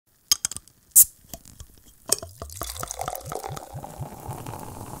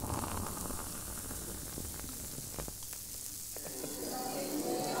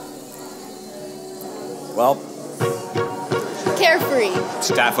Well, carefree.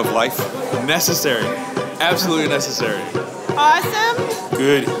 Staff of life. Necessary. Absolutely necessary. Awesome.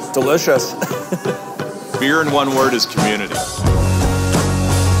 Good. delicious. Beer in one word is community.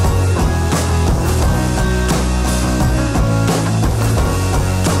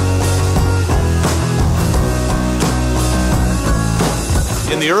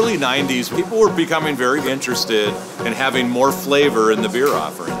 In the early 90s, people were becoming very interested in having more flavor in the beer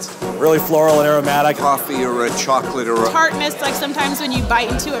offerings. Really floral and aromatic. Coffee or a chocolate or a... Tartness, like sometimes when you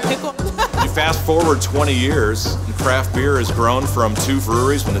bite into a pickle. You fast forward 20 years, and craft beer has grown from 2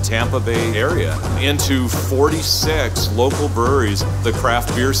 breweries in the Tampa Bay area into 46 local breweries. The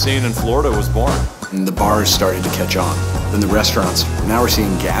craft beer scene in Florida was born. And the bars started to catch on. Then the restaurants. Now we're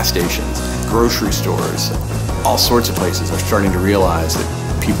seeing gas stations, grocery stores, all sorts of places are starting to realize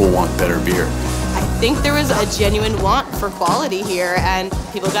that people want better beer. I think there was a genuine want for quality here, and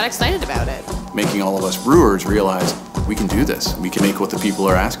people got excited about it. Making all of us brewers realize we can do this. We can make what the people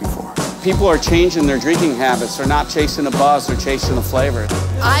are asking for. People are changing their drinking habits. They're not chasing a buzz, they're chasing a flavor.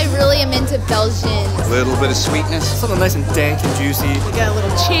 I really am into Belgian. A little bit of sweetness. Something nice and dank and juicy. We got a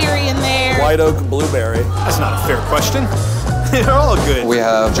little cherry in there. White oak and blueberry. That's not a fair question. They're all good. We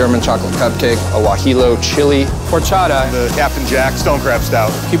have German chocolate cupcake, a guajillo chili, horchata, the Captain Jack Stone Crab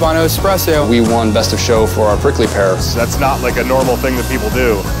Stout, Cubano espresso. We won Best of Show for our prickly pear. That's not like a normal thing that people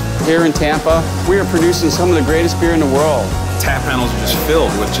do. Here in Tampa, we are producing some of the greatest beer in the world. Tap panels are just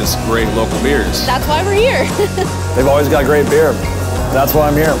filled with just great local beers. That's why we're here. They've always got great beer. That's why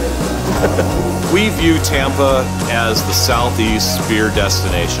I'm here. We view Tampa as the Southeast beer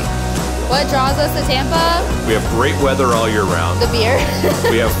destination. What draws us to Tampa? We have great weather all year round. The beer.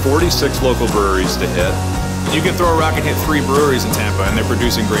 We have 46 local breweries to hit. You can throw a rock and hit 3 breweries in Tampa, and they're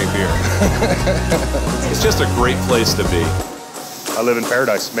producing great beer. It's just a great place to be. I live in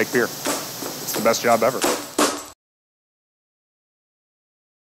paradise, make beer. It's the best job ever.